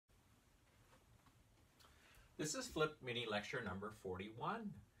This is Flip Mini Lecture number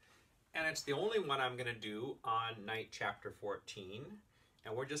 41, and it's the only one I'm going to do on Knight Chapter 14,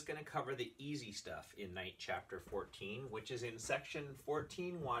 and we're just going to cover the easy stuff in Knight Chapter 14, which is in section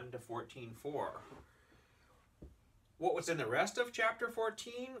 14.1 to 14.4. What was in the rest of Chapter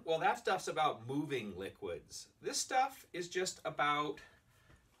 14? Well, that stuff's about moving liquids. This stuff is just about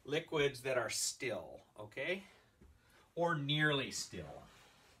liquids that are still, okay? Or nearly still.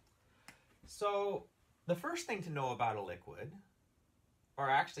 So, the first thing to know about a liquid, or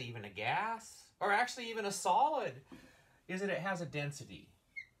actually even a gas, or actually even a solid, is that it has a density.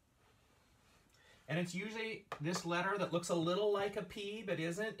 And it's usually this letter that looks a little like a P, but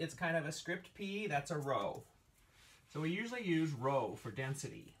isn't. It's kind of a script P, that's a rho. So we usually use rho for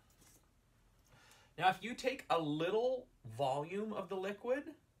density. Now if you take a little volume of the liquid,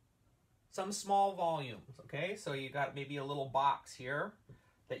 some small volumes, okay? So you got maybe a little box here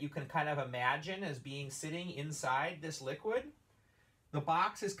that you can kind of imagine as being sitting inside this liquid. The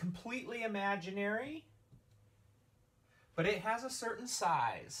box is completely imaginary, but it has a certain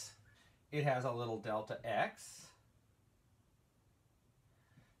size. It has a little delta X.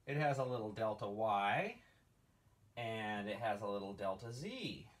 It has a little delta Y. And it has a little delta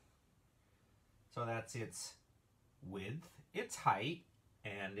Z. So that's its width, its height,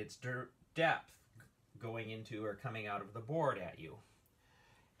 and its depth going into or coming out of the board at you.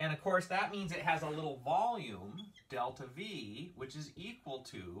 And of course that means it has a little volume, delta V, which is equal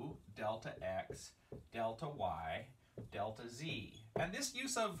to delta X, delta Y, delta Z. And this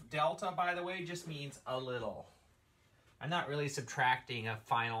use of delta, by the way, just means a little. I'm not really subtracting a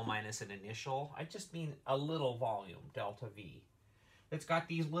final minus an initial. I just mean a little volume, delta V. It's got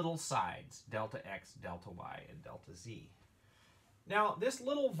these little sides, delta X, delta Y, and delta Z. Now, this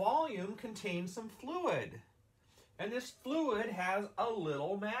little volume contains some fluid. And this fluid has a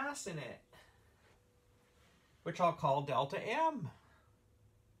little mass in it, which I'll call delta M.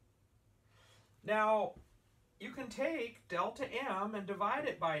 Now, you can take delta M and divide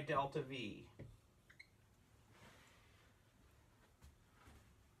it by delta V.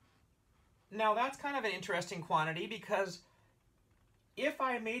 Now that's kind of an interesting quantity because if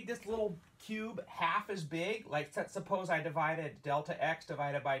I made this little cube half as big, like suppose I divided delta X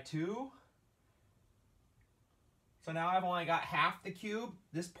divided by 2. So now I've only got half the cube,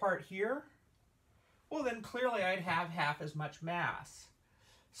 this part here. Well then clearly I'd have half as much mass.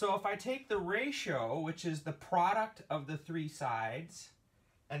 So if I take the ratio, which is the product of the three sides,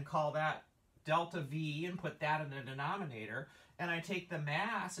 and call that delta V and put that in the denominator, and I take the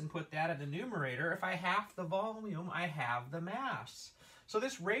mass and put that in the numerator, if I half the volume, I have the mass. So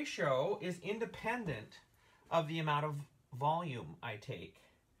this ratio is independent of the amount of volume I take.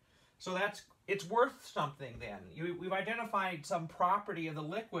 So it's worth something then. We've identified some property of the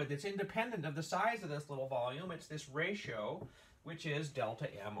liquid that's independent of the size of this little volume. It's this ratio, which is delta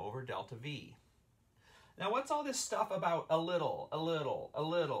M over delta V. Now what's all this stuff about a little, a little, a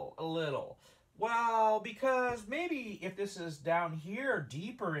little, a little? Well, because maybe if this is down here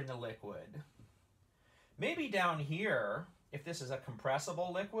deeper in the liquid, maybe down here, if this is a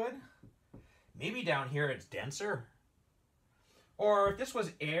compressible liquid, maybe down here it's denser. Or if this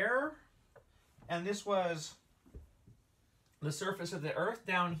was air, and this was the surface of the earth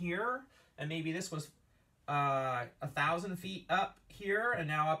down here, and maybe this was 1,000 feet up here, and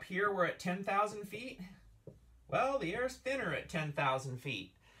now up here we're at 10,000 feet. Well, the air's thinner at 10,000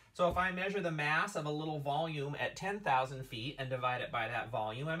 feet. So if I measure the mass of a little volume at 10,000 feet and divide it by that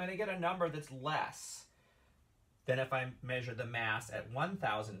volume, I'm going to get a number that's less than if I measure the mass at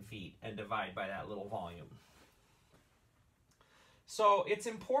 1,000 feet and divide by that little volume. So it's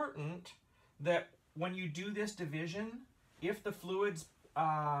important that when you do this division, if the fluid's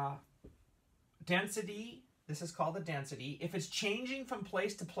density, this is called the density, if it's changing from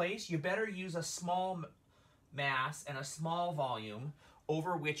place to place, you better use a small mass and a small volume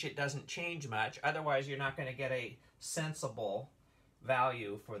over which it doesn't change much. Otherwise, you're not going to get a sensible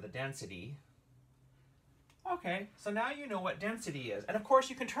value for the density. Okay, so now you know what density is. And of course,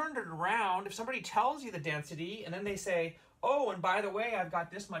 you can turn it around. If somebody tells you the density, and then they say, oh, and by the way, I've got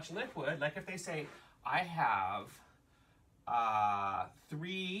this much liquid. Like if they say, I have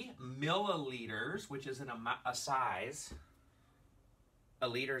 3 milliliters, which is a size. A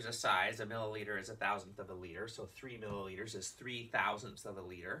liter is a size, a milliliter is 1,000th of a liter, so 3 milliliters is 3,000ths of a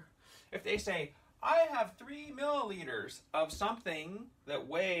liter. If they say, I have 3 milliliters of something that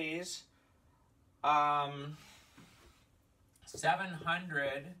weighs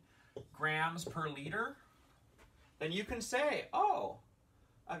 700 grams per liter, then you can say, oh,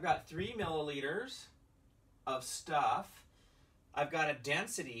 I've got 3 milliliters of stuff I've got a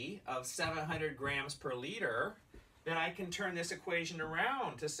density of 700 grams per liter, then I can turn this equation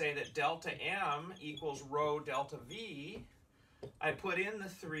around to say that delta M equals rho delta V. I put in the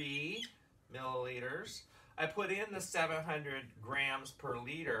 3 milliliters. I put in the 700 grams per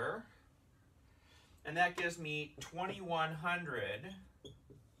liter, and that gives me 2,100.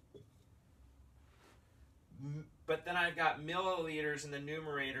 But then I've got milliliters in the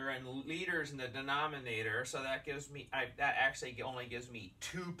numerator and liters in the denominator, so that gives me, that actually only gives me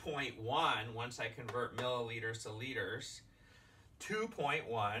 2.1 once I convert milliliters to liters.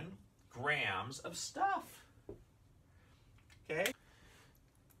 2.1 grams of stuff. Okay?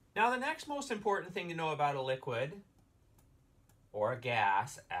 Now the next most important thing to know about a liquid, or a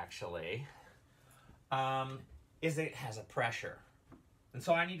gas actually, is that it has a pressure. And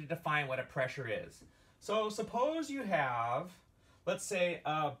so I need to define what a pressure is. So suppose you have, let's say,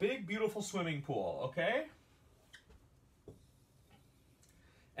 a big, beautiful swimming pool, okay?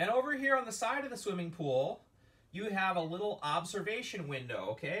 And over here on the side of the swimming pool, you have a little observation window,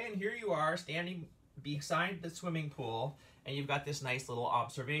 okay? And here you are standing beside the swimming pool, and you've got this nice little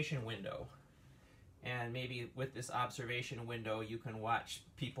observation window. And maybe with this observation window, you can watch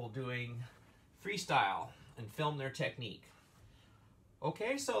people doing freestyle and film their technique.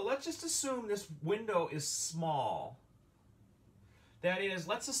 Okay, so let's just assume this window is small. That is,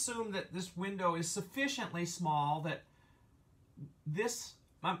 let's assume that this window is sufficiently small that this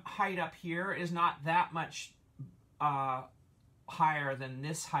height up here is not that much higher than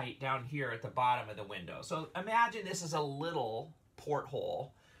this height down here at the bottom of the window. So imagine this is a little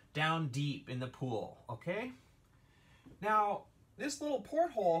porthole down deep in the pool, okay? Now, this little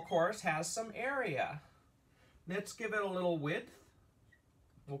porthole, of course, has some area. Let's give it a little width.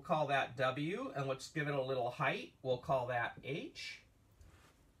 We'll call that W, and let's give it a little height. We'll call that H.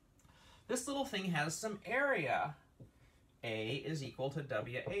 This little thing has some area. A is equal to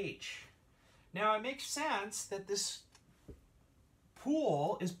WH. Now it makes sense that this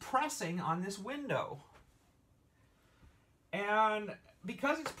pool is pressing on this window. And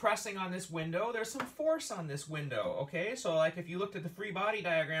because it's pressing on this window, there's some force on this window, okay? So like if you looked at the free body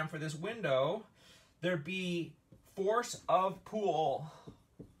diagram for this window, there'd be force of pool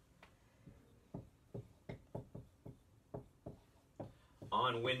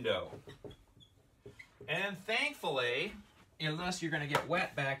on window. And thankfully, unless you're going to get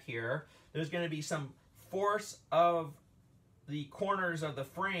wet back here, there's going to be some force of the corners of the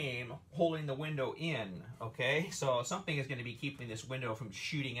frame holding the window in, okay? So something is going to be keeping this window from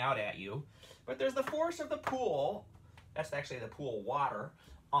shooting out at you. But there's the force of the pool, that's actually the pool water,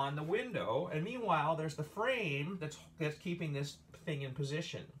 on the window. And meanwhile, there's the frame that's keeping this thing in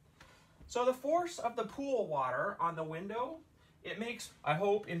position. So the force of the pool water on the window, it makes, I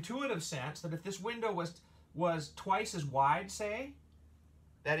hope, intuitive sense that if this window was twice as wide, say,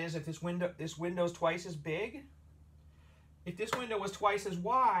 that is, if this window's twice as big, if this window was twice as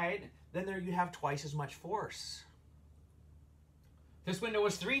wide, then there you have twice as much force. If this window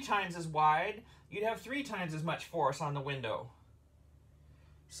was 3 times as wide, you'd have 3 times as much force on the window.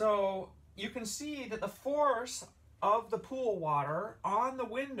 So you can see that the force of the pool water on the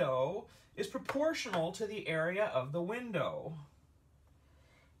window is proportional to the area of the window.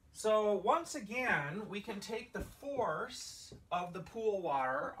 So once again, we can take the force of the pool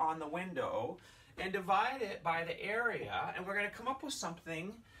water on the window and divide it by the area, and we're going to come up with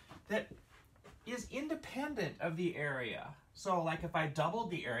something that is independent of the area. So like if I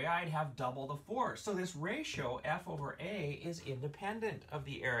doubled the area, I'd have double the force. So this ratio, F over A, is independent of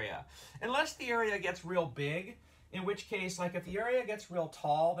the area. Unless the area gets real big, in which case, like if the area gets real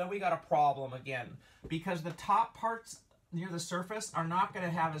tall, then we got a problem again, because the top parts near the surface are not going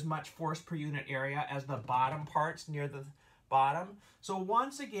to have as much force per unit area as the bottom parts near the bottom. So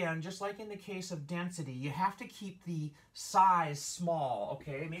once again, just like in the case of density, you have to keep the size small,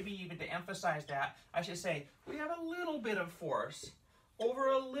 okay? Maybe even to emphasize that, I should say, we have a little bit of force over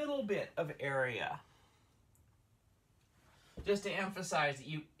a little bit of area. Just to emphasize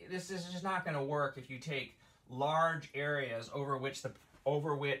that this is just not going to work if you take large areas over which the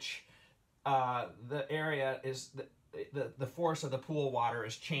area is the force of the pool water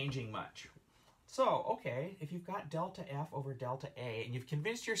is changing much. So, okay, if you've got delta F over delta A, and you've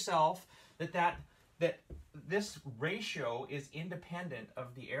convinced yourself that this ratio is independent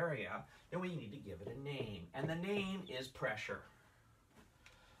of the area, then we need to give it a name, and the name is pressure.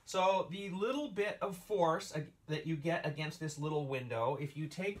 So the little bit of force that you get against this little window, if you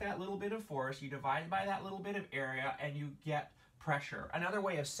take that little bit of force, you divide by that little bit of area, and you get pressure. Another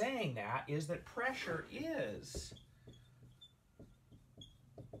way of saying that is that pressure is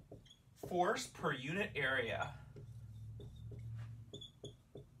force per unit area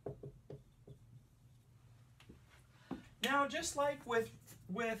Now, just like with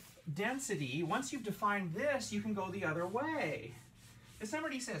density, once you've defined this, you can go the other way. If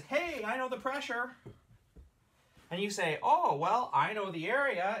somebody says, hey, I know the pressure, and you say, oh, well, I know the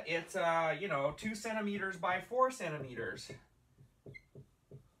area, it's, 2 centimeters by 4 centimeters.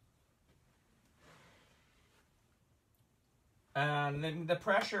 And then the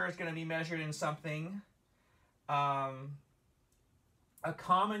pressure is going to be measured in something. A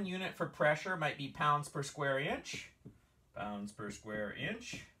common unit for pressure might be pounds per square inch. Pounds per square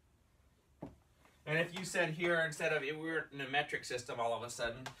inch. And if you said here, instead of, if we were in a metric system all of a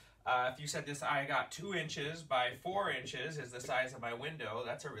sudden, if you said this, I got 2 inches by 4 inches is the size of my window.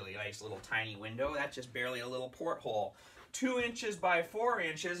 That's a really nice little tiny window. That's just barely a little porthole. 2 inches by 4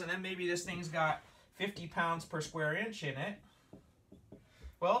 inches, and then maybe this thing's got 50 pounds per square inch in it.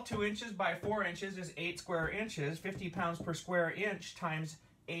 Well, 2 inches by 4 inches is 8 square inches. 50 pounds per square inch times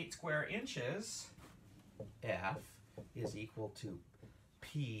 8 square inches. F is equal to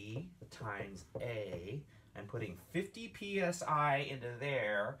P times A. I'm putting 50 psi into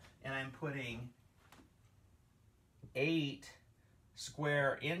there, and I'm putting 8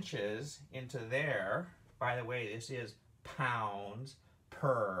 square inches into there. By the way, this is pounds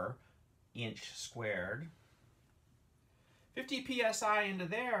per inch squared. 50 psi into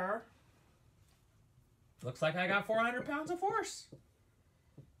there. Looks like I got 400 pounds of force.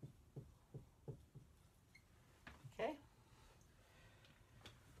 Okay.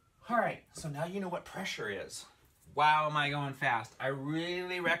 All right, so now you know what pressure is. Wow, am I going fast. I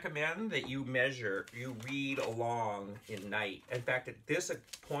really recommend that you read along in night. In fact, at this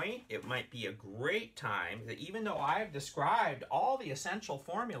point, it might be a great time that even though I've described all the essential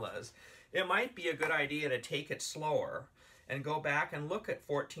formulas, it might be a good idea to take it slower and go back and look at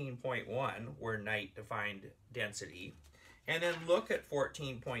 14.1, where Knight defined density, and then look at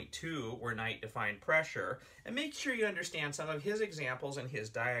 14.2, where Knight defined pressure, and make sure you understand some of his examples and his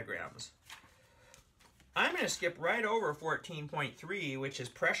diagrams. I'm going to skip right over 14.3, which is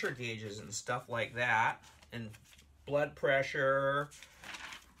pressure gauges and stuff like that, and blood pressure,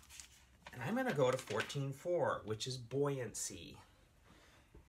 and I'm going to go to 14.4, which is buoyancy.